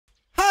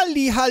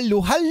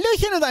Hallo,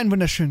 Hallöchen und einen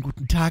wunderschönen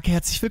guten Tag.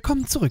 Herzlich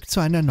willkommen zurück zu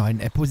einer neuen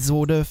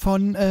Episode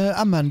von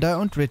Amanda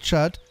und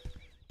Richard,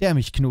 der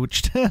mich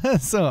knutscht.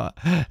 So,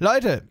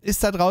 Leute,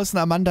 ist da draußen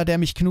Amanda, der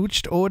mich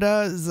knutscht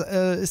oder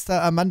ist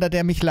da Amanda,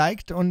 der mich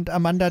liked und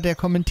Amanda, der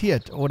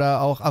kommentiert oder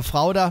auch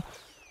Afrauda?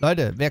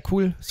 Leute, wäre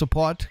cool,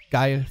 Support,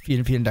 geil,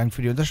 vielen, vielen Dank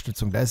für die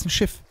Unterstützung. Da ist ein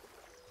Schiff.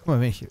 Guck mal,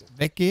 wenn ich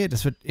weggehe,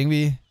 das wird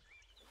irgendwie...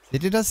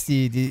 Seht ihr das?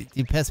 Die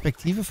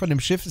Perspektive von dem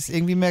Schiff ist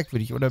irgendwie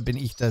merkwürdig, oder bin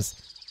ich das?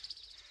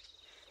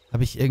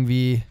 Habe ich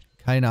irgendwie...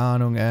 Keine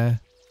Ahnung,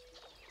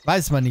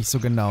 weiß man nicht so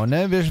genau,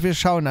 ne? Wir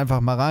schauen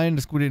einfach mal rein.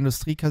 Das gute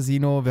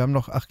Industriecasino. Wir haben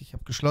noch... Ach, ich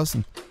habe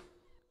geschlossen.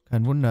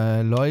 Kein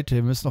Wunder. Leute,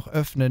 wir müssen noch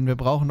öffnen. Wir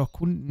brauchen noch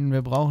Kunden.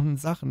 Wir brauchen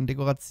Sachen,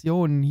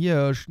 Dekorationen.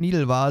 Hier,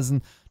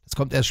 Schniedelvasen. Das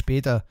kommt erst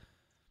später.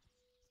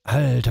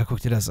 Alter, guck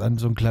dir das an.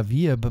 So ein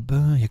Klavier.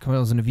 Hier können wir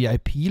auch so eine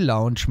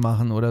VIP-Lounge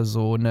machen oder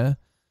so, ne?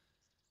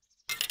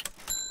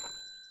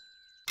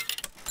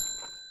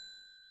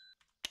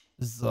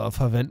 So,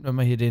 verwenden wir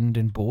mal hier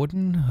den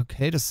Boden.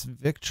 Okay, das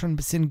wirkt schon ein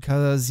bisschen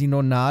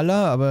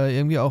casinonaler, aber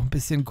irgendwie auch ein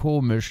bisschen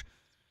komisch.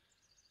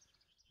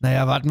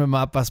 Naja, warten wir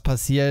mal ab, was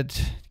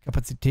passiert.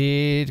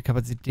 Kapazität.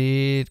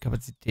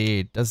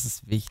 Das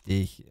ist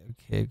wichtig.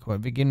 Okay,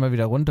 cool. Wir gehen mal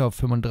wieder runter auf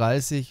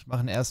 35,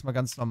 machen erstmal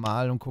ganz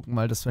normal und gucken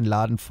mal, dass wir den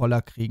Laden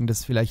voller kriegen. Das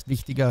ist vielleicht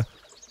wichtiger.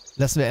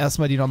 Lassen wir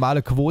erstmal die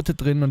normale Quote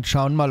drin und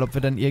schauen mal, ob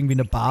wir dann irgendwie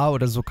eine Bar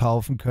oder so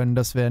kaufen können.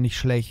 Das wäre nicht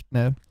schlecht,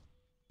 ne?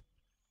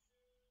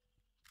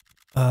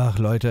 Ach,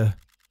 Leute.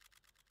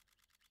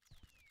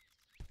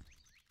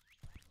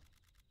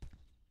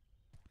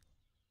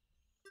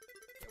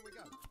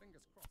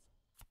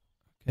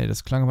 Okay,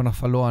 das klang aber noch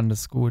verloren. Das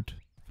ist gut.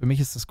 Für mich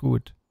ist das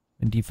gut,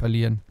 wenn die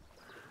verlieren.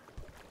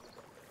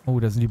 Oh,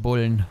 da sind die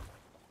Bullen.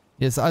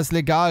 Hier ist alles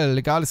legal.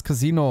 Legales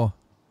Casino.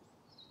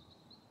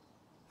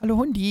 Hallo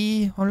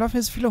Hundi. Warum laufen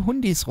hier so viele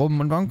Hundis rum?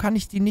 Und warum kann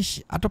ich die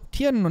nicht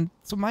adoptieren und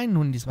zu meinen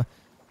Hundis machen?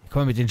 Guck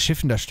mal, mit den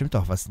Schiffen, da stimmt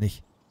doch was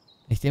nicht.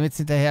 Wenn ich dem jetzt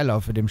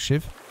hinterherlaufe, dem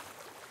Schiff...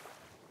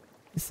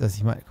 Ist das?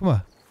 Ich meine, guck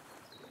mal.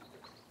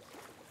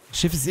 Das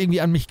Schiff ist irgendwie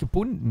an mich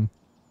gebunden.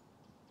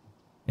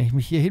 Wenn ich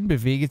mich hier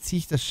hinbewege, ziehe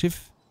ich das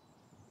Schiff.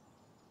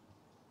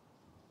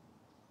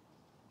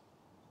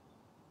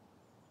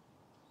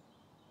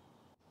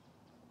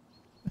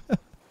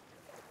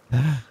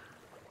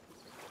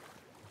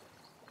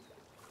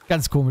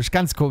 Ganz komisch,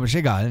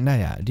 egal.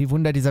 Naja, die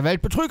Wunder dieser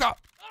Welt. Betrüger!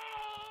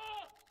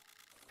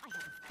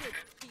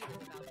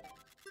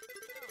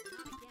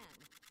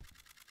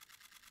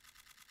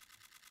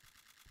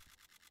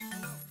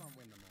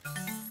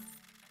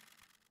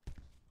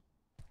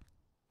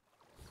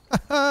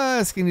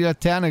 Es ist gegen die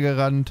Laterne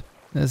gerannt.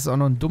 Das ist auch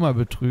noch ein dummer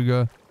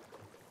Betrüger.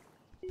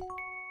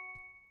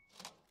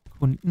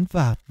 Kunden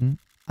warten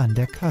an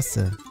der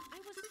Kasse.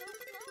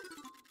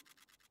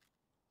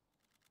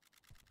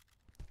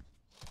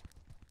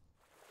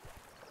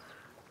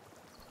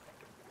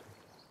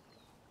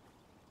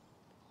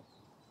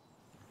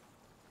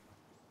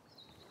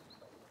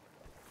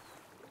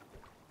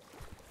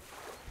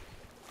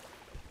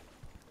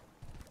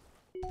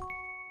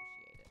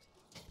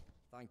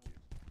 Thank you.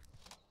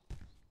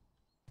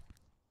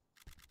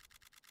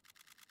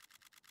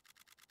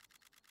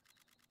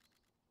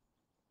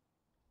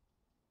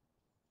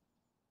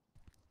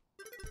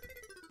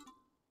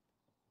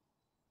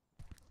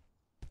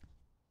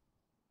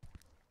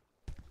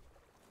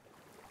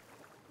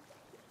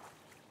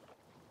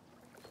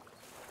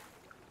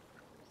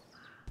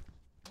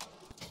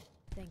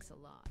 Thanks a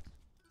lot.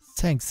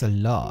 Thanks a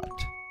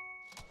lot.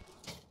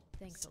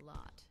 Thanks a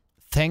lot.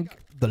 Thank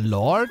the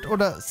Lord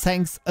oder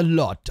thanks a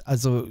lot?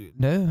 Also,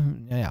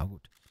 ne? Ja,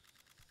 gut.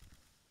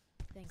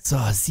 So,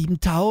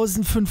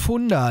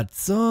 7500.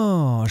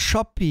 So,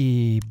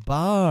 Shopee,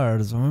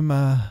 Bar. Sollen wir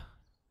mal...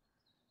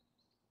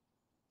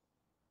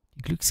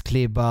 Die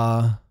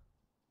Glückskleber.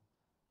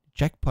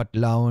 Jackpot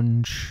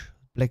Lounge.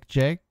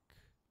 Blackjack.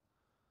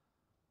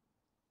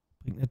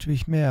 Bringt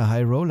natürlich mehr.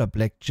 High Roller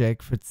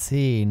Blackjack für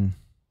 10.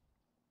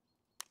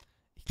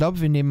 Ich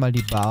glaube, wir nehmen mal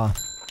die Bar.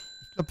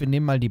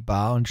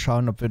 Und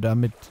schauen, ob wir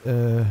damit,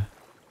 haben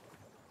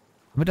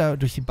wir da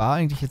durch die Bar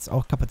eigentlich jetzt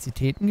auch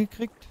Kapazitäten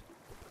gekriegt?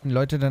 Wenn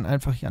Leute dann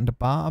einfach hier an der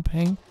Bar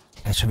abhängen?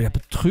 Da ist schon wieder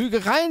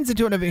Betrügereien, sind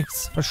hier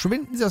unterwegs.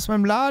 Verschwinden Sie aus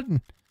meinem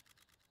Laden.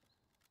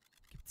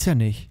 Gibt's ja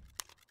nicht.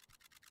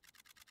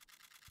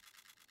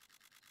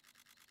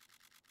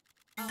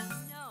 Oh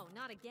no,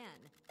 not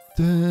again.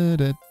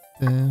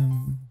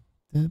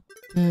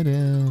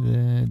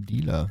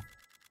 Dealer.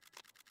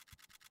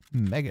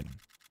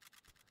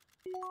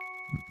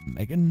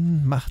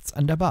 Megan macht's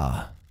an der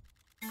Bar.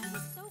 I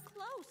was so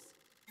close.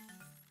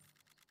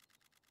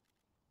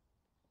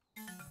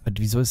 Aber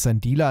wieso ist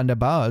ein Dealer an der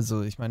Bar?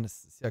 Also, ich meine,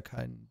 es ist ja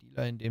kein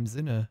Dealer in dem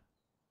Sinne.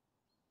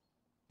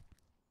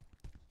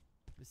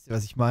 Wisst ihr,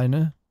 was ich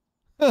meine?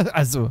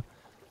 Also.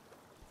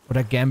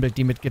 Oder gambelt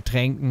die mit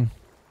Getränken.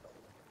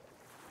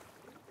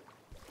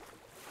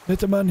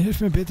 Bitte, Mann,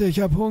 hilf mir bitte, ich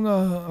hab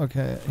Hunger.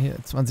 Okay, hier,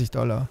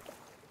 $20.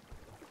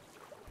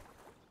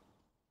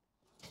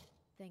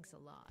 Thanks a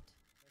lot.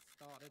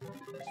 Started.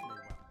 Wish me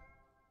well.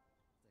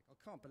 I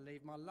can't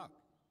believe my luck.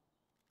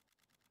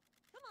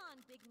 Come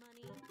on, big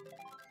money.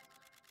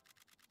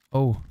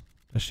 Oh,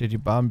 da steht die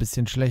Bar ein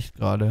bisschen schlecht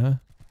gerade, hä?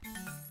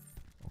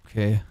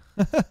 Okay.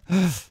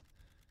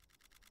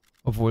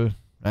 Obwohl,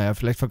 naja,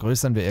 vielleicht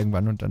vergrößern wir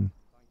irgendwann und dann...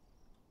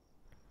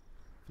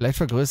 Vielleicht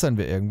vergrößern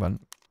wir irgendwann.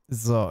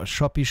 So,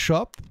 Shoppy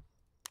Shop.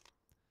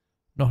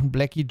 Noch ein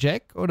Blackie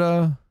Jack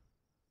oder...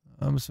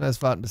 müssen wir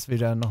erst warten, bis wir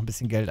da noch ein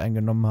bisschen Geld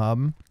eingenommen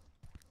haben.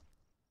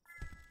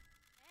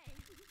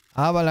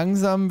 Aber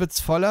langsam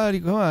wird's voller.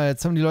 Guck mal,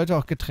 jetzt haben die Leute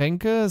auch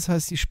Getränke. Das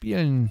heißt, die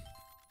spielen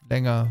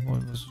länger.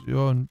 Und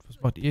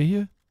was macht ihr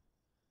hier?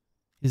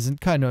 Hier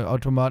sind keine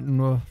Automaten,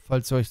 nur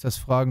falls ihr euch das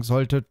fragen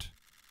solltet.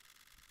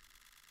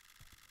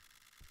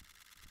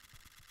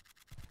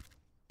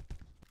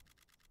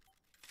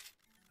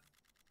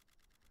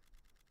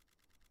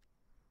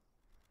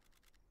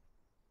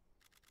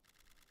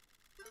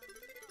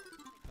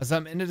 Also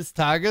am Ende des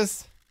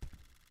Tages...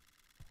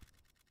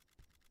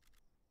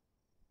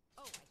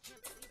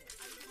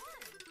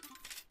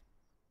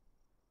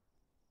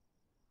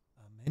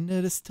 Am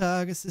Ende des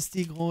Tages ist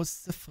die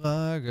große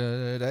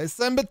Frage. Da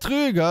ist ein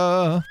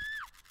Betrüger.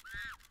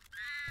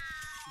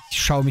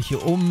 Ich schaue mich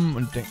hier um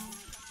und denke,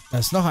 da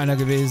ist noch einer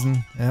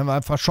gewesen. Er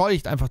war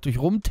verscheucht, einfach durch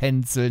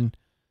Rumtänzeln.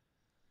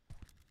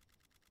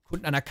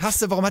 Kunden an der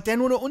Kasse, warum hat der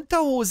nur eine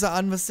Unterhose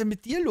an? Was ist denn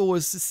mit dir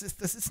los?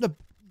 Das ist eine...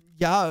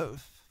 Ja,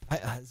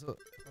 also...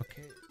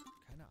 Okay,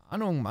 keine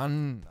Ahnung,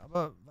 Mann.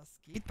 Aber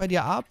was geht bei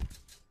dir ab?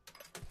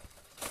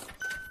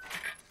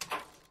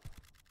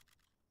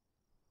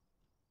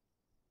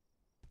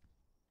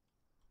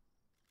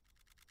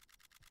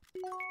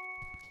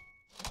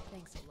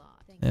 Thanks a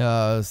lot.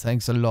 Ja,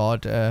 thanks a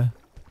lot, Ne,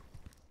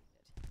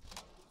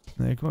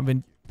 guck mal,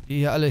 wenn die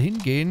hier alle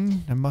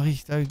hingehen, dann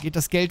da geht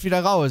das Geld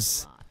wieder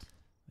raus.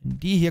 Wenn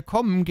die hier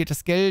kommen, geht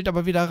das Geld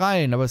aber wieder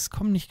rein. Aber es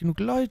kommen nicht genug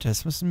Leute.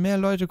 Es müssen mehr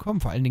Leute kommen.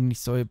 Vor allen Dingen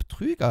nicht solche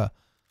Betrüger.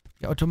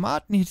 Die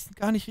Automaten hier sind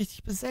gar nicht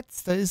richtig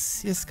besetzt.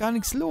 Hier ist gar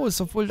nichts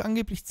los, obwohl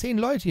angeblich 10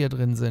 Leute hier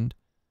drin sind.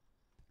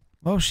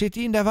 Warum steht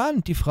die in der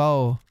Wand, die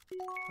Frau?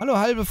 Hallo,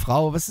 halbe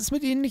Frau. Was ist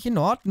mit Ihnen nicht in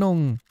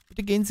Ordnung?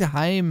 Bitte gehen Sie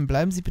heim.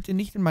 Bleiben Sie bitte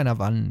nicht in meiner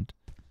Wand.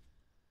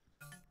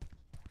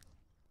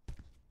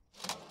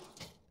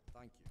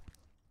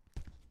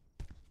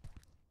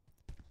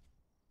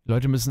 Die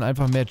Leute müssen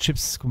einfach mehr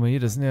Chips. Guck mal hier,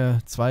 das sind ja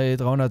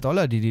 200,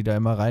 $300, die da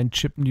immer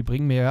reinchippen. Die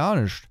bringen mir ja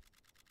gar nichts.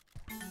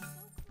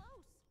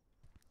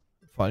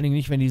 Vor allen Dingen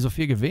nicht, wenn die so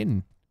viel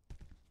gewinnen.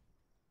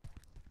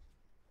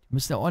 Die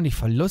müssen ja ordentlich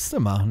Verluste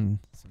machen.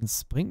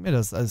 Sonst bringt mir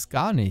das alles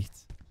gar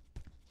nichts.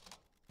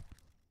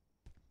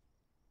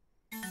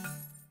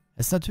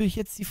 Das ist natürlich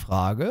jetzt die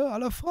Frage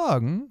aller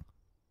Fragen.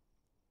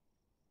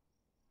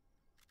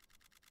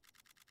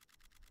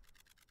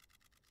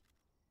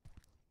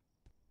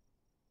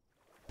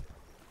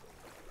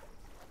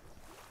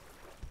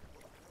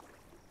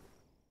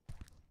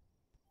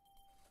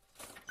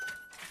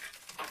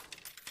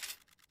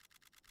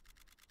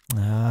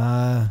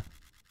 Ah.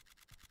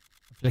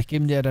 Vielleicht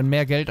geben die ja dann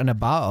mehr Geld an der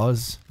Bar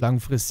aus,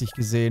 langfristig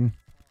gesehen.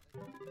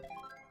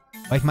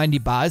 Weil ich meine, die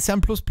Bar ist ja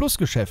ein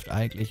Plus-Plus-Geschäft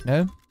eigentlich,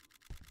 ne?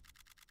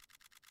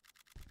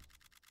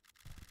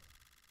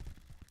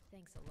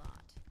 Thanks a lot.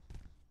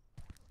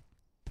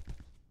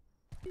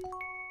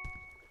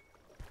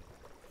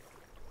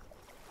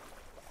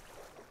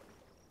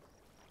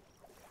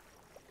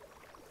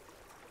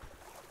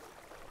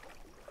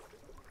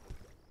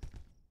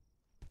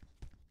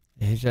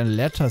 Da hätte ich eine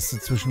Leertaste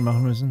zwischen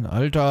machen müssen.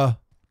 Alter.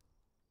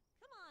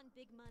 Come on,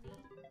 big money.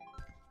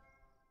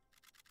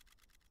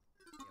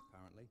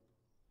 Apparently.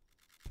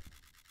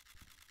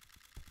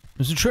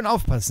 Müssen schön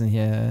aufpassen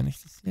hier.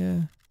 Nicht, dass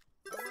hier...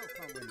 Oh, well,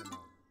 can't win them all.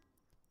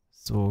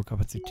 So,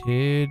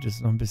 Kapazität. Ist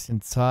noch ein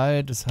bisschen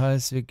Zeit. Das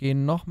heißt, wir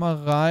gehen nochmal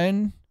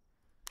rein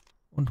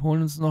und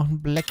holen uns noch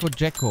einen Blacko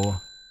Jacko.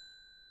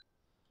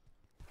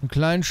 Einen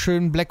kleinen,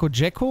 schönen Blacko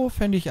Jacko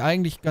fände ich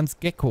eigentlich ganz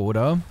gecko,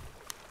 oder?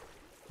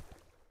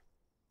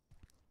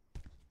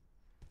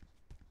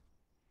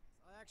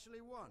 I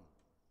actually won.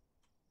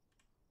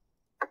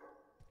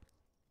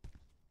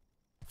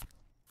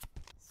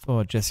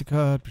 So,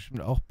 Jessica hat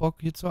bestimmt auch Bock,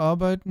 hier zu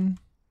arbeiten.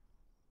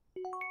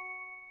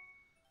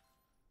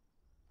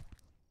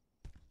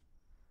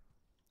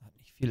 Hat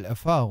nicht viel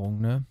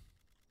Erfahrung, ne?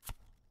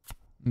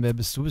 Und wer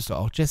bist du? Bist du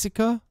auch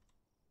Jessica?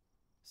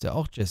 Ist ja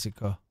auch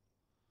Jessica.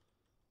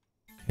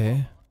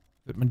 Okay.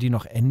 Wird man die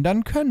noch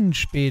ändern können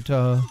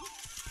später?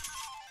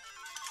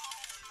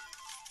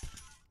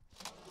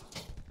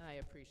 I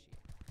appreciate.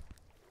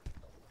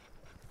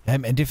 Ja,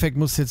 im Endeffekt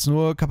muss jetzt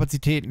nur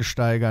Kapazitäten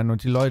steigern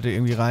und die Leute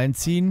irgendwie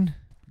reinziehen,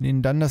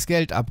 ihnen dann das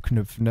Geld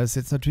abknüpfen. Das ist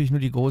jetzt natürlich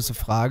nur die große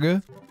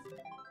Frage.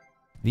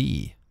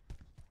 Wie?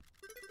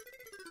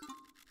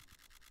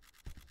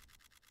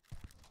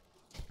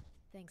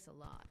 Thanks a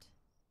lot.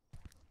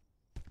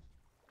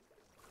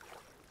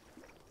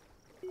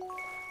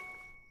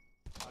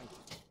 Thank you.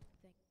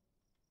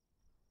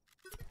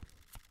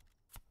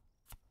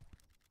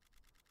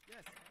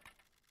 Yes.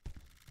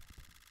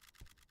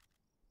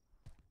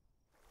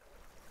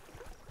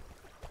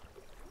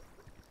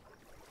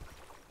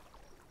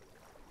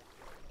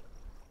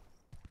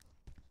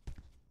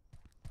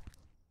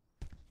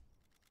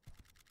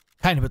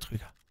 Keine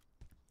Betrüger.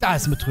 Da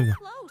ist ein Betrüger.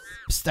 Close.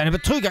 Bist du eine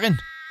Betrügerin?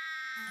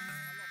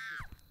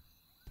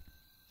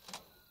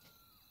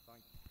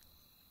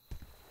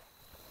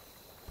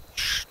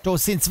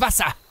 Stoß ins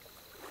Wasser.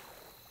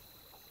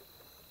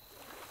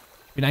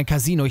 Ich bin ein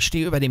Casino, ich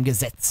stehe über dem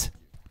Gesetz.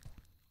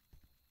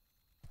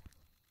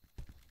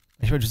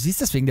 Ich meine, du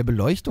siehst das wegen der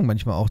Beleuchtung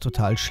manchmal auch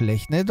total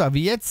schlecht, ne? Da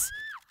wie jetzt.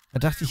 Da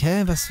dachte ich,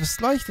 hä, was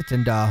leuchtet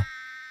denn da?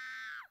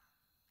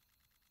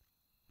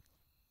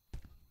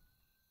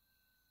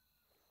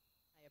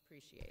 I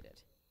appreciate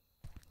it.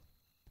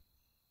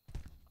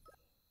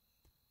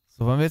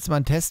 So, wollen wir jetzt mal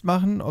einen Test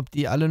machen, ob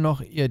die alle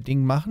noch ihr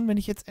Ding machen, wenn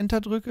ich jetzt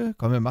Enter drücke?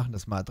 Komm, wir machen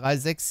das mal. 3,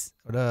 6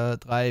 oder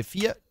 3,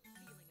 4.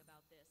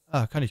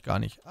 Ah, kann ich gar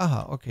nicht.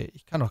 Aha, okay.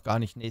 Ich kann auch gar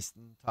nicht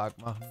nächsten Tag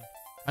machen.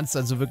 Kannst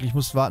also wirklich,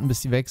 musst warten,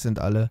 bis die weg sind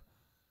alle.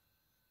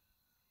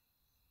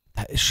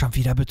 Da ist schon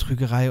wieder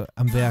Betrügerei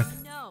am Werk.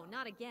 No,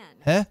 not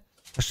again. Hä?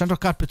 Da stand doch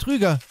gerade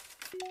Betrüger.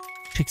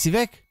 Schick sie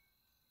weg.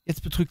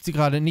 Jetzt betrügt sie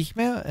gerade nicht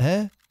mehr.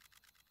 Hä?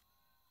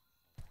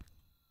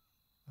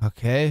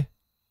 Okay.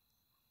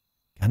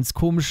 Ganz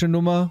komische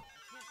Nummer.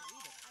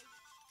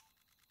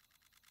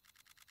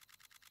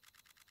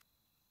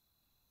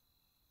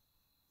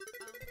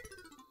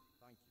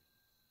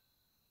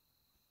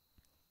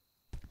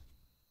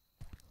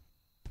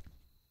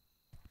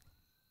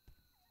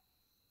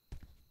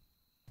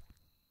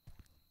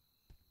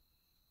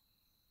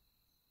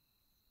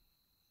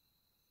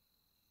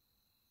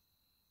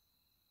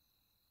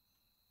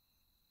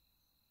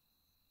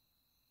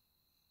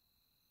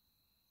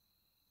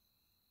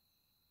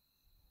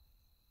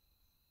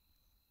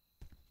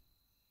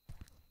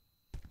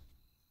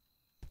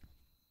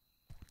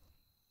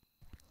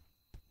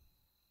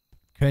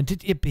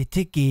 Könntet ihr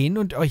bitte gehen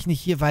und euch nicht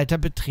hier weiter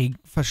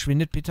betrinken?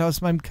 Verschwindet bitte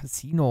aus meinem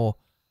Casino.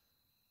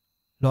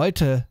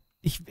 Leute,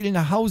 ich will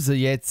nach Hause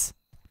jetzt.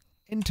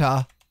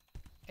 Enter.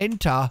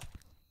 Enter.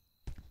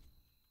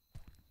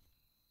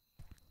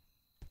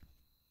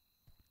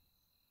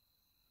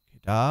 Okay,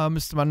 da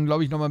müsste man,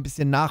 glaube ich, noch mal ein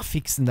bisschen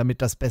nachfixen,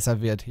 damit das besser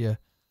wird hier.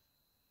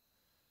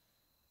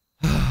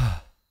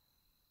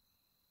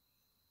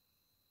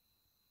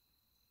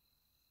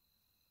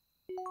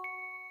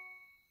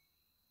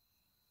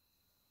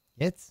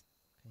 Jetzt?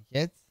 Kann ich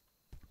jetzt?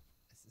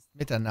 Es ist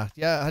Mitternacht.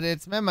 Ja, hat er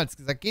jetzt mehrmals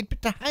gesagt. Geht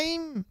bitte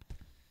heim.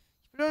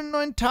 Ich will einen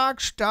neuen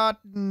Tag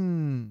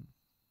starten.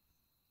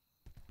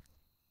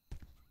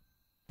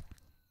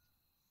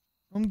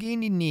 Warum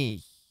gehen die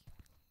nicht?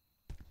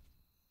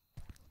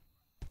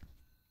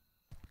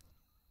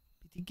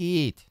 Bitte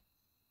geht.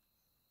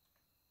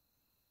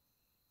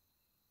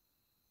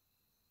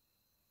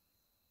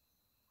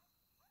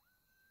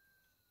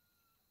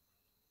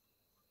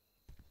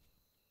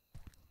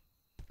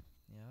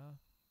 Ja.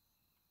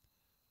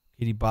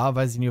 Okay, die Bar,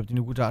 weiß ich nicht, ob die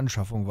eine gute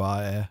Anschaffung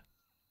war, ey.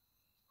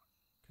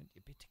 Könnt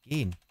ihr bitte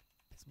gehen?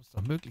 Es muss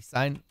doch möglich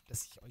sein,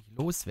 dass ich euch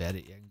loswerde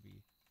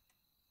irgendwie.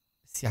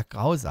 Ist ja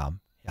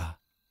grausam. Ja.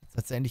 Jetzt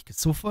hat sie endlich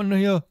gesuffert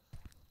hier.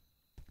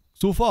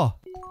 Sofa.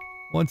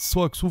 1,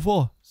 2,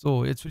 Sofa.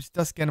 So, jetzt würde ich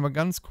das gerne mal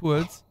ganz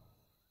kurz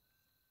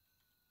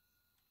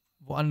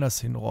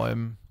woanders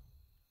hinräumen.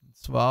 Und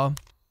zwar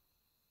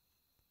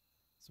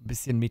so ein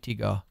bisschen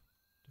mittiger.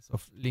 Dass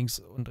auf Links-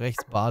 und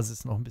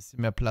Rechtsbasis noch ein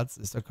bisschen mehr Platz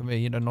ist. Da können wir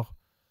hier dann noch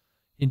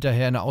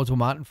hinterher eine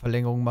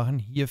Automatenverlängerung machen.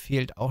 Hier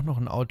fehlt auch noch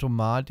ein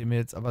Automat, den wir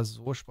jetzt aber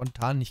so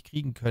spontan nicht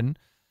kriegen können.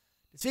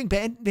 Deswegen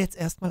beenden wir jetzt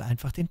erstmal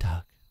einfach den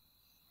Tag.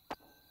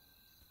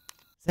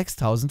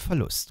 6000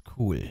 Verlust.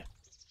 Cool.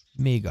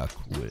 Mega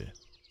cool.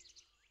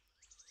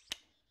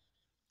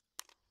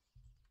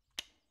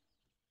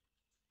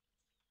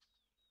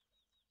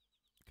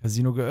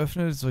 Casino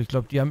geöffnet. So, ich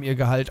glaube, die haben ihr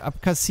Gehalt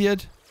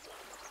abkassiert.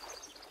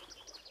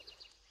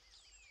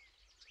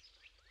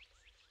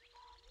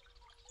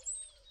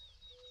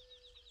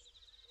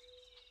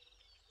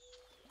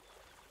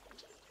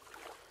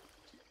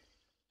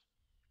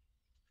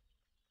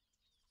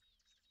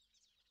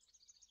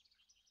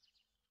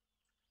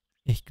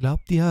 Ich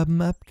glaube, die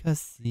haben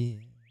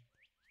abkassiert.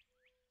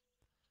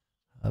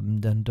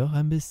 Haben dann doch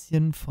ein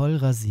bisschen voll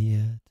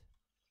rasiert.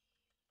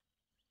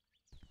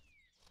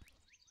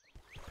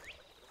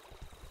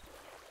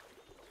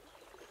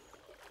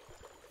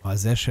 Oh,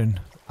 sehr schön.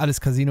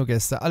 Alles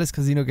Casino-Gäste, alles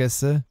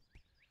Casino-Gäste.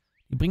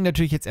 Die bringen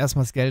natürlich jetzt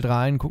erstmal das Geld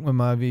rein. Gucken wir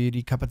mal, wie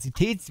die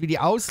Kapazität, wie die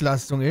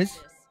Auslastung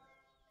ist.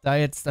 Da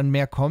jetzt dann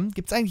mehr kommt.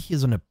 Gibt es eigentlich hier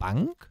so eine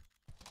Bank,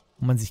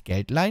 wo man sich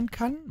Geld leihen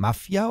kann?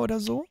 Mafia oder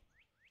so?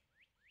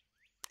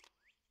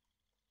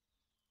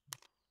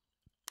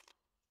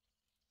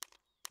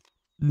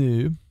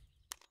 Nö.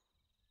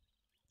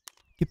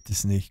 Gibt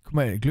es nicht. Guck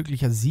mal,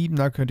 glücklicher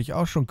 7er könnte ich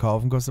auch schon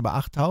kaufen. Kostet aber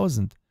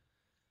 8000.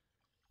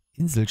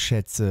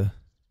 Inselschätze.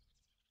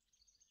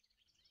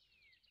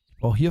 Ich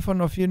brauche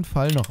hiervon auf jeden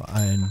Fall noch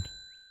einen.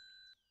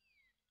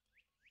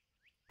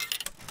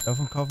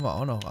 Davon kaufen wir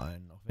auch noch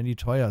einen. Auch wenn die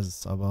teuer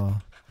ist,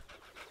 aber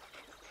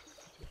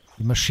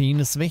die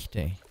Maschine ist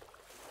wichtig.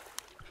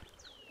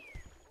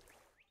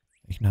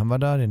 Welchen haben wir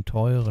da? Den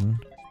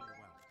teuren. Come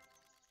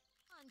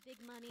on, big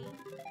money.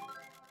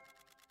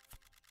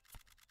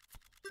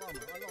 Farmer,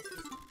 I lost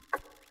this.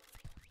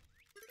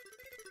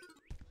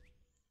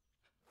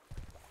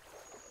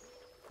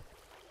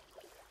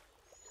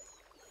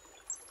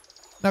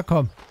 Na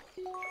komm.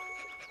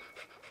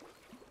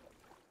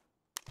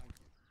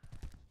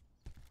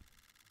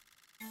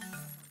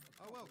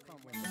 I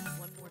welcome when the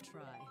One more try.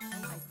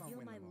 I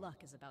feel my luck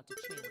is about to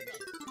change.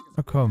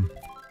 Na komm.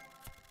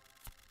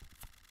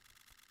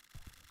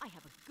 I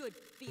have a good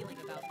feeling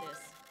about this.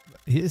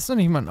 Hier ist doch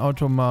nicht mal ein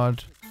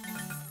Automat.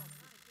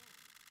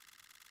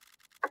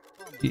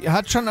 Die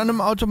hat schon an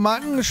einem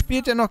Automaten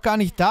gespielt, der noch gar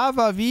nicht da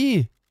war.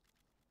 Wie?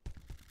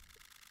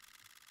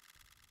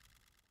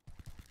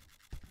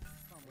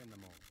 can't win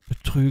them all.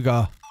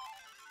 Betrüger.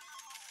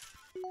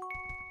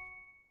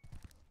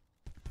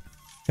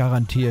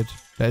 Garantiert.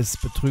 Da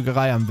ist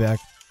Betrügerei am Werk.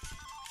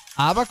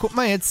 Aber guck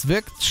mal, jetzt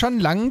wirkt schon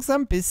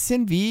langsam ein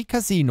bisschen wie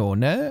Casino,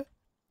 ne?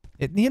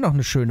 Wir hätten hier noch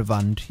eine schöne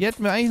Wand. Hier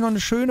hätten wir eigentlich noch eine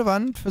schöne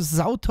Wand für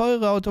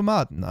sauteure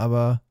Automaten,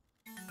 aber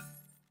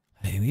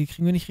irgendwie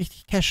kriegen wir nicht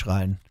richtig Cash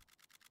rein.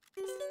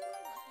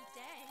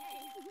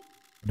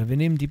 Oder wir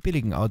nehmen die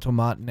billigen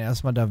Automaten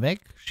erstmal da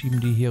weg,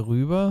 schieben die hier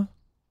rüber.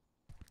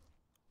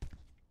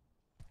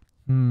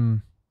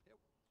 Wir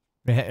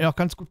hätten auch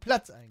ganz gut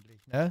Platz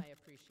eigentlich, ne? I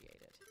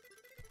appreciate it.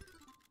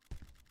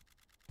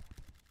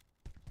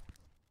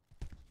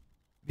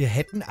 Wir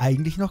hätten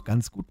eigentlich noch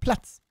ganz gut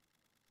Platz.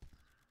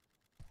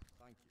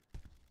 Thank you.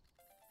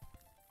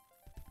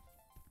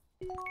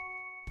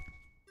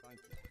 Thank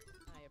you.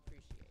 I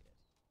appreciate it.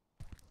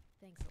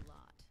 Thanks a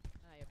lot.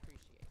 I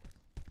appreciate it.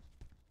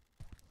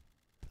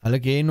 Alle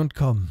gehen und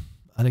kommen.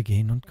 Alle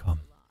gehen und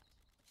kommen.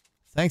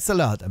 Thanks a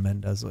lot,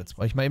 Amanda. So, jetzt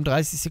brauche ich mal eben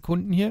 30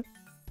 Sekunden hier.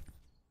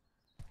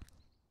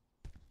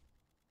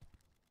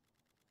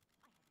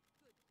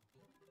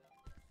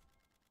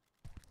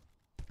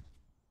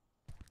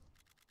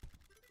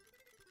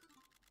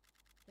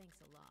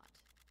 Thanks a lot.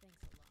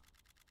 Thanks a lot.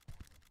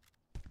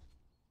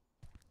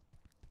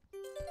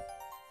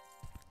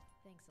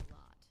 Thanks a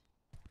lot.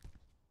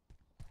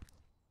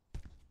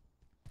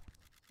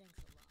 Thanks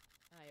a lot.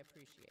 I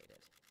appreciate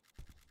it.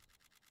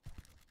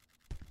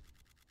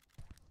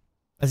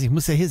 Also ich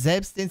muss ja hier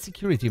selbst den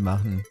Security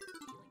machen. Feeling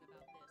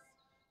about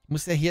this. Ich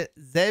muss ja hier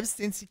selbst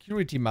den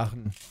Security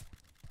machen.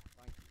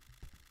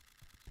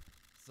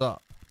 So.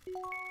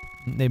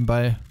 Und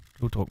nebenbei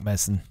Blutdruck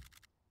messen.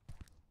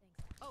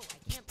 Oh,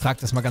 I Ich can't.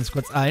 trage das mal ganz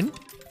kurz ein.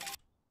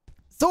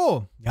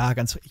 So. Ja,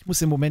 ich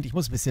muss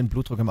ein bisschen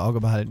Blutdruck im Auge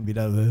behalten.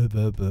 Wieder.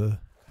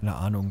 Keine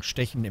Ahnung.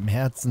 Stechen im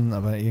Herzen,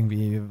 aber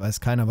irgendwie weiß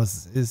keiner, was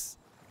es ist.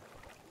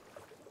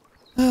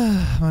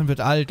 Man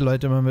wird alt,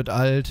 Leute, man wird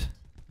alt.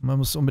 Man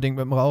muss unbedingt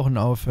mit dem Rauchen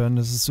aufhören.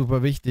 Das ist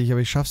super wichtig,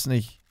 aber ich schaff's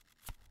nicht.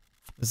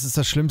 Das ist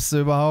das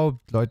Schlimmste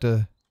überhaupt,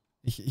 Leute.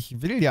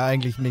 Ich will ja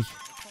eigentlich nicht.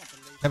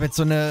 Ich habe jetzt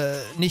so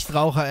eine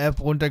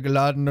Nichtraucher-App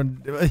runtergeladen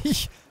und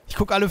ich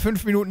gucke alle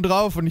 5 Minuten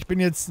drauf und ich bin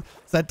jetzt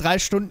seit 3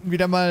 Stunden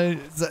wieder mal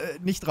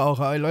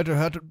Nichtraucher. Leute,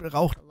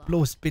 raucht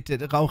bloß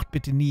bitte, raucht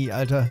bitte nie,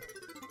 Alter.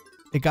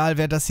 Egal,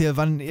 wer das hier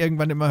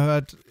irgendwann immer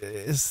hört,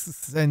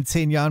 ist in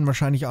 10 Jahren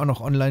wahrscheinlich auch noch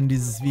online,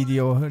 dieses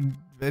Video. Und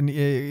wenn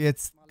ihr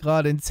jetzt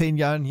gerade in 10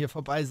 Jahren hier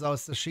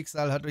vorbeisaust, das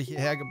Schicksal hat euch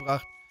hierher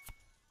gebracht.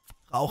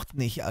 Raucht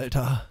nicht,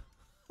 Alter.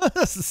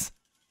 Das ist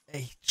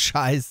echt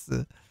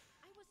scheiße.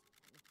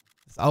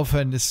 Das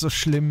Aufhören ist so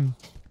schlimm.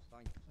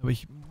 Aber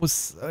ich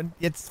muss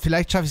jetzt,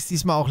 vielleicht schaffe ich es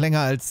diesmal auch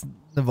länger als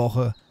eine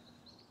Woche.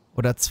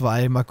 Oder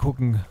 2, mal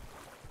gucken.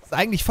 Ist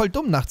eigentlich voll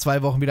dumm, nach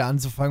 2 Wochen wieder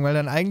anzufangen, weil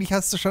dann eigentlich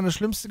hast du schon das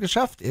Schlimmste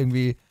geschafft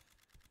irgendwie.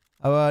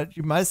 Aber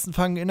die meisten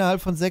fangen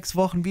innerhalb von 6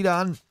 Wochen wieder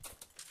an.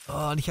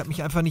 Oh, und ich habe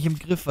mich einfach nicht im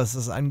Griff, was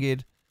das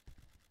angeht.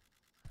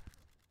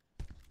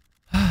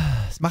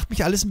 Es macht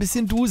mich alles ein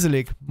bisschen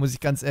duselig, muss ich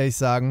ganz ehrlich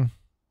sagen.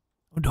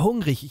 Und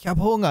hungrig. Ich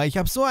habe Hunger. Ich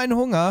habe so einen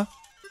Hunger.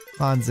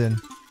 Wahnsinn.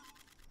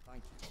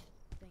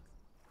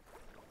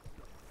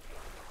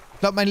 Ich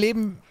glaube, mein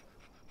Leben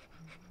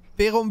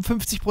wäre um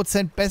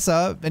 50%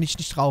 besser, wenn ich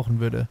nicht rauchen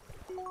würde.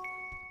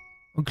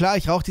 Und klar,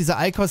 ich rauche diese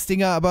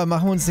Eikos-Dinger, aber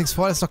machen wir uns nichts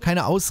vor, das ist doch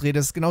keine Ausrede.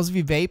 Das ist genauso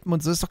wie Vapen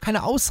und so, das ist doch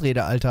keine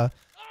Ausrede, Alter.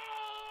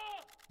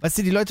 Weißt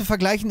du, die Leute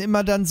vergleichen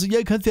immer dann so,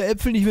 ja, kannst ja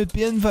Äpfel nicht mit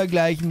Birnen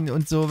vergleichen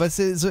und so, weißt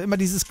du, so immer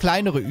dieses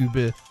kleinere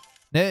Übel.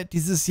 Ne,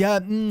 dieses,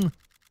 ja,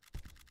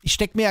 ich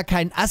steck mir ja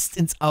keinen Ast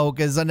ins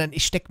Auge, sondern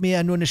ich steck mir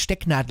ja nur eine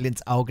Stecknadel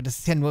ins Auge. Das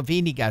ist ja nur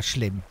weniger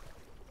schlimm.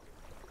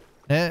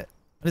 Ne?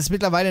 Und es ist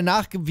mittlerweile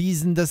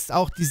nachgewiesen, dass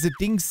auch diese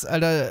Dings,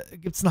 Alter,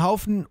 gibt's einen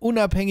Haufen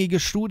unabhängige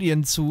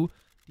Studien zu,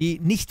 die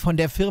nicht von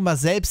der Firma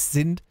selbst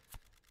sind,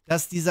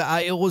 dass diese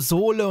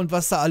Aerosole und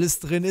was da alles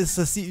drin ist,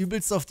 dass die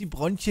übelst auf die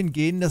Bronchien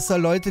gehen, dass da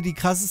Leute die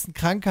krassesten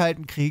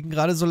Krankheiten kriegen,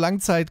 gerade so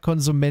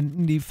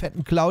Langzeitkonsumenten, die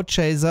fetten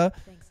Cloud-Chaser,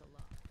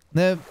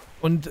 ne,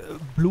 und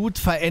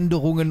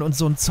Blutveränderungen und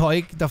so ein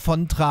Zeug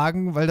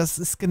davontragen, weil das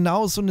ist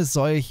genau so eine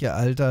Seuche,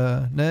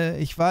 Alter, ne,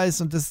 ich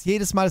weiß, und das ist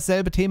jedes Mal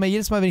dasselbe Thema,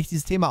 jedes Mal, wenn ich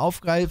dieses Thema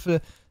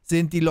aufgreife,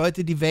 sind die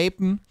Leute, die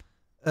vapen,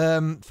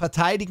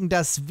 verteidigen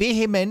das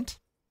vehement,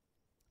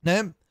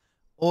 ne,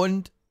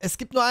 und es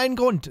gibt nur einen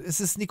Grund. Es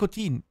ist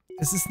Nikotin.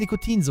 Es ist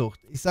Nikotinsucht.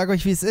 Ich sage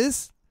euch, wie es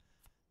ist.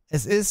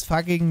 Es ist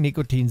fucking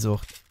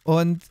Nikotinsucht.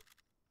 Und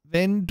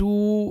wenn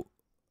du...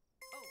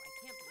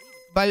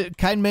 Weil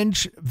kein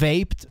Mensch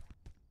vaped,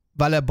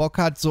 weil er Bock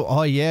hat, so,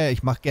 oh yeah,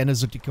 ich mach gerne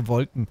so dicke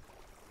Wolken.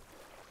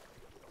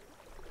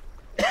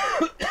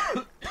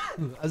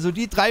 Also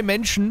die 3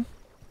 Menschen,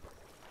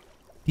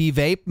 die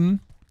vapen,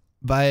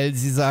 weil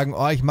sie sagen,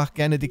 oh, ich mache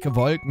gerne dicke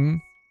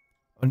Wolken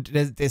und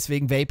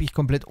deswegen vape ich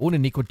komplett ohne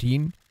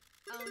Nikotin.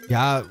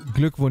 Ja,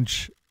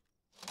 Glückwunsch.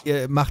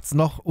 Ihr macht's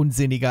noch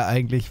unsinniger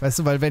eigentlich, weißt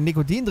du, weil wenn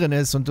Nikotin drin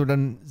ist und du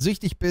dann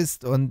süchtig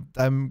bist und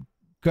deinem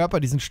Körper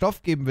diesen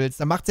Stoff geben willst,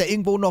 dann macht's ja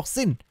irgendwo noch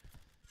Sinn.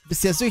 Du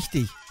bist ja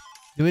süchtig.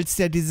 Du willst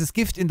ja dieses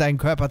Gift in deinen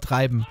Körper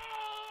treiben.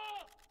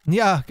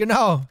 Ja,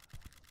 genau.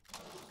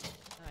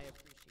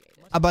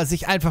 Aber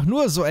sich einfach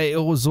nur so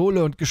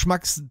Aerosole und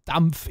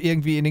Geschmacksdampf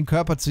irgendwie in den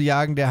Körper zu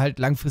jagen, der halt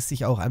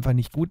langfristig auch einfach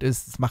nicht gut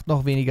ist, das macht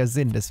noch weniger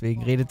Sinn.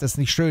 Deswegen redet das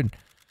nicht schön.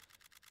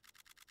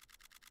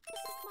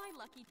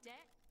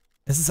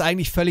 Es ist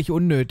eigentlich völlig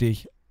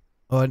unnötig.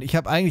 Und ich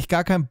habe eigentlich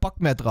gar keinen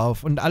Bock mehr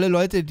drauf. Und alle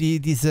Leute, die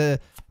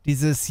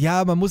dieses,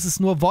 ja, man muss es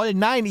nur wollen.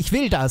 Nein, ich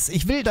will das.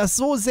 Ich will das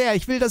so sehr.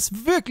 Ich will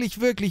das wirklich,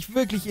 wirklich,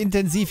 wirklich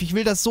intensiv. Ich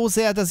will das so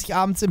sehr, dass ich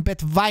abends im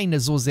Bett weine.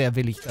 So sehr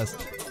will ich das.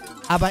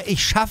 Aber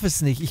ich schaffe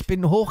es nicht. Ich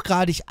bin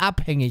hochgradig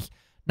abhängig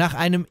nach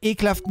einem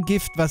ekelhaften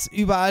Gift, was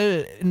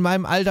überall in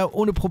meinem Alter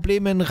ohne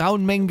Probleme in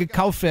rauen Mengen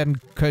gekauft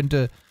werden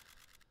könnte.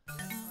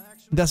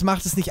 Und das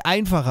macht es nicht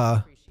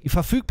einfacher. Die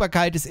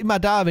Verfügbarkeit ist immer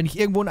da, wenn ich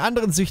irgendwo einen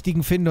anderen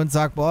Süchtigen finde und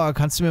sage, boah,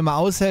 kannst du mir mal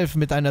aushelfen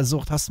mit deiner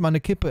Sucht? Hast du mal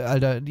eine Kippe,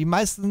 Alter? Die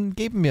meisten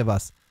geben mir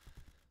was.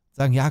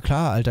 Sagen, ja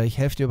klar, Alter, ich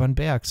helfe dir über den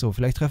Berg. So,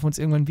 vielleicht treffen wir uns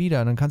irgendwann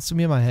wieder, dann kannst du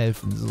mir mal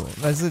helfen. So,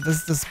 weißt du, das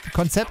ist das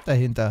Konzept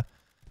dahinter.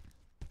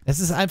 Es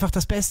ist einfach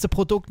das beste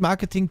Produkt,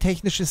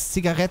 marketingtechnisch ist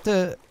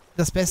Zigarette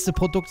das beste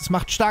Produkt. Es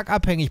macht stark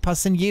abhängig,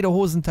 passt in jede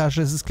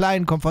Hosentasche, es ist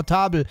klein,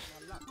 komfortabel.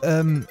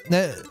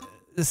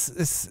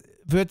 Es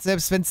wird,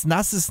 selbst wenn es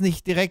nass ist,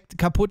 nicht direkt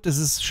kaputt, es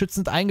ist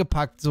schützend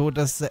eingepackt, so,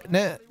 dass,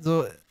 ne,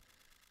 so,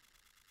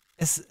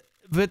 es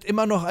wird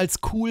immer noch als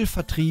cool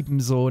vertrieben,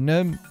 so,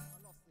 ne.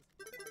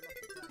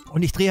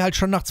 Und ich drehe halt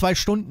schon nach 2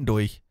 Stunden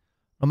durch.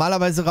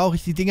 Normalerweise rauche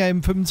ich die Dinger im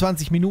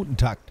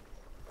 25-Minuten-Takt.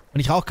 Und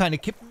ich rauche keine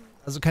Kippen,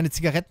 also keine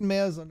Zigaretten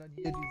mehr, sondern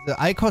hier diese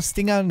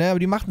IQOS-Dinger, ne, aber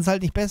die machen es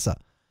halt nicht besser.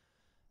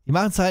 Die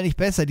machen es halt nicht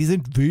besser. Die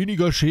sind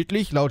weniger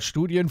schädlich, laut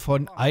Studien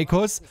von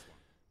IQOS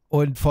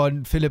und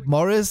von Philip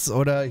Morris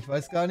oder ich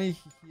weiß gar nicht.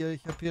 Hier,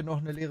 ich habe hier noch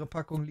eine leere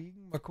Packung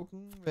liegen. Mal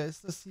gucken, wer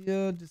ist das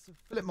hier? Das ist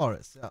Philip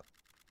Morris, ja.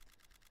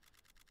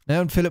 Ne,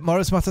 und Philip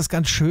Morris macht das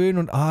ganz schön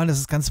und das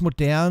ist ganz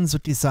modern, so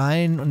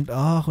Design und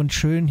und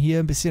schön hier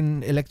ein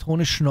bisschen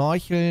elektronisch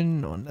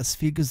schnorcheln und das ist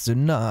viel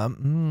gesünder.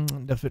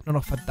 Das wird nur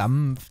noch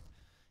verdampft.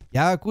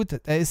 Ja, gut,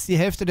 da ist die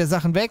Hälfte der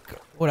Sachen weg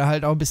oder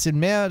halt auch ein bisschen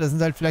mehr. Da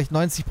sind halt vielleicht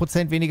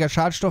 90% weniger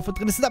Schadstoffe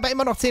drin. Es sind aber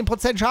immer noch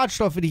 10%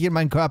 Schadstoffe, die ich in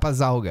meinen Körper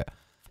sauge.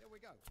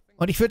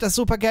 Und ich würde das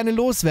super gerne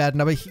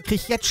loswerden, aber ich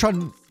kriege jetzt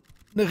schon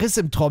einen Riss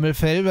im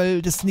Trommelfell,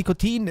 weil das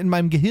Nikotin in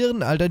meinem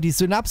Gehirn, Alter, die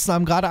Synapsen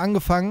haben gerade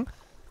angefangen,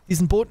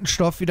 diesen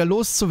Botenstoff wieder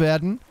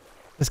loszuwerden.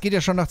 Das geht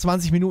ja schon nach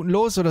 20 Minuten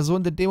los oder so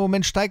und in dem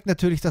Moment steigt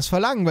natürlich das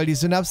Verlangen, weil die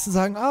Synapsen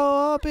sagen,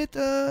 oh,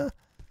 bitte,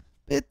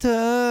 bitte,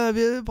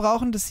 wir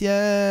brauchen das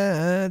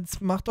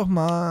jetzt, mach doch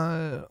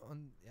mal.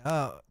 Und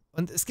ja,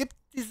 und es gibt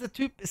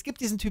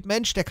diesen Typ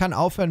Mensch, der kann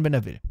aufhören, wenn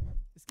er will.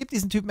 Es gibt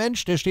diesen Typ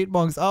Mensch, der steht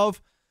morgens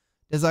auf,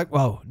 der sagt,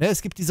 wow, ne,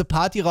 es gibt diese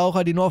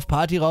Partyraucher, die nur auf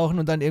Party rauchen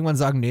und dann irgendwann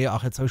sagen, nee,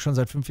 ach, jetzt habe ich schon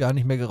seit 5 Jahren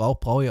nicht mehr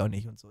geraucht, brauche ich auch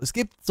nicht und so. Es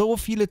gibt so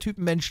viele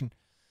Typen Menschen.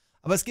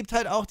 Aber es gibt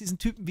halt auch diesen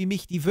Typen wie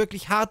mich, die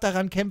wirklich hart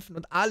daran kämpfen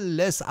und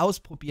alles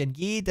ausprobieren.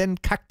 Jeden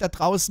Kack da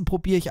draußen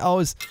probiere ich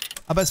aus.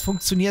 Aber es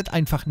funktioniert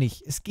einfach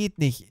nicht. Es geht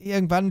nicht.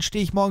 Irgendwann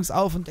stehe ich morgens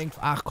auf und denke,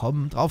 ach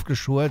komm,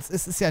 draufgeschurzt.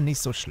 Es ist ja nicht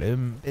so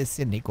schlimm.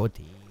 Bisschen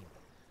Nikotin.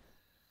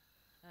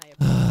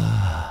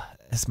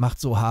 Es macht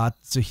so hart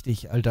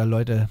süchtig, alter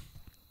Leute.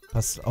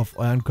 Passt auf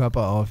euren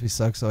Körper auf, ich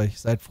sag's euch.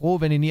 Seid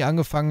froh, wenn ihr nie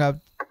angefangen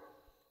habt.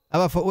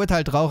 Aber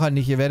verurteilt Raucher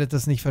nicht, ihr werdet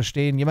das nicht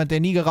verstehen. Jemand,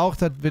 der nie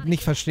geraucht hat, wird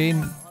nicht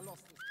verstehen,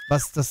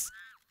 was das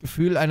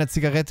Gefühl einer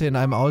Zigarette in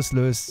einem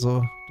auslöst.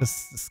 So,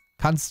 das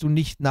kannst du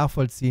nicht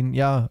nachvollziehen.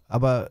 Ja,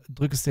 aber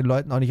drück es den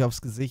Leuten auch nicht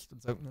aufs Gesicht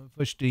und sag,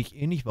 verstehe ich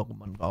eh nicht, warum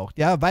man raucht.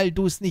 Ja, weil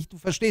du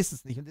verstehst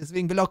es nicht. Und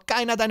deswegen will auch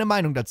keiner deine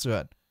Meinung dazu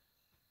hören.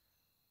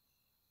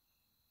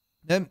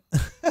 Here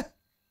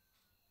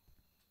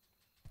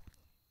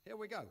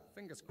we go.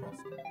 Fingers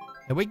crossed.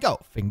 Here we go.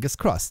 Fingers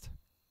crossed.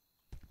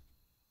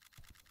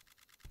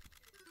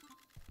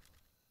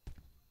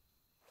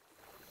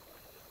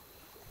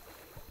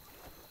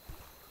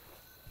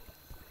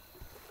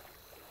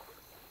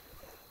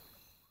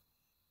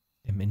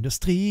 Im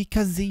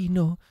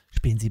Industriecasino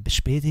spielen sie bis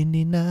spät in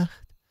die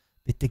Nacht.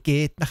 Bitte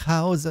geht nach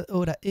Hause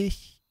oder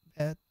ich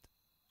werd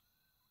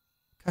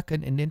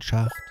kacken in den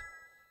Schacht.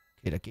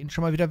 Okay, da gehen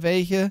schon mal wieder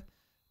welche.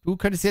 Du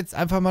könntest jetzt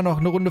einfach mal noch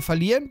eine Runde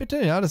verlieren,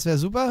 bitte? Ja, das wäre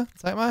super.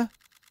 Zeig mal.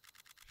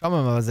 Schauen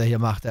wir mal, was er hier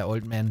macht, der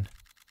Old Man.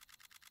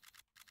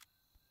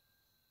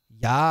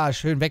 Ja,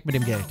 schön weg mit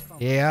dem Geld.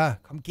 Ja,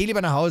 komm, geh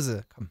lieber nach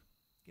Hause. Komm,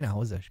 geh nach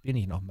Hause. Spiel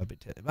nicht nochmal,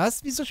 bitte.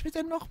 Was? Wieso spielt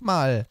er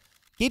nochmal?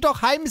 Geh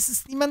doch heim, es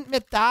ist niemand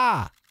mehr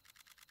da.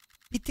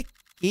 Bitte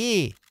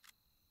geh.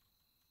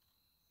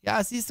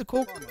 Ja, siehst du,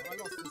 guck.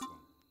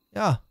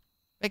 Ja,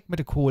 weg mit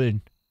den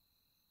Kohlen.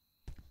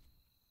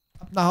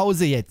 Ab nach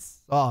Hause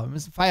jetzt. So, wir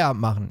müssen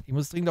Feierabend machen. Ich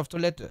muss dringend auf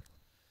Toilette.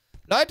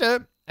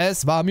 Leute,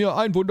 es war mir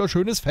ein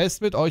wunderschönes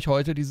Fest mit euch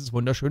heute, dieses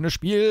wunderschöne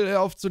Spiel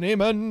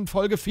aufzunehmen.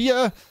 Folge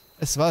 4.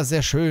 Es war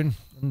sehr schön.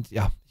 Und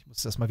ja, ich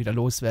muss das mal wieder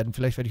loswerden.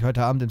 Vielleicht werde ich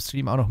heute Abend im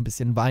Stream auch noch ein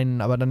bisschen weinen,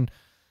 aber dann,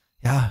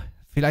 ja,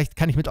 vielleicht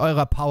kann ich mit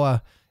eurer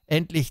Power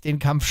endlich den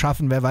Kampf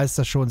schaffen. Wer weiß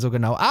das schon so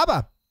genau.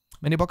 Aber,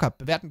 wenn ihr Bock habt,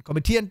 bewerten,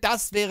 kommentieren,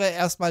 das wäre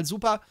erstmal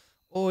super.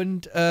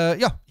 Und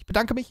ja, ich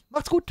bedanke mich.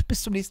 Macht's gut.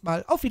 Bis zum nächsten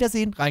Mal. Auf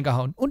Wiedersehen.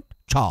 Reingehauen und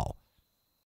ciao.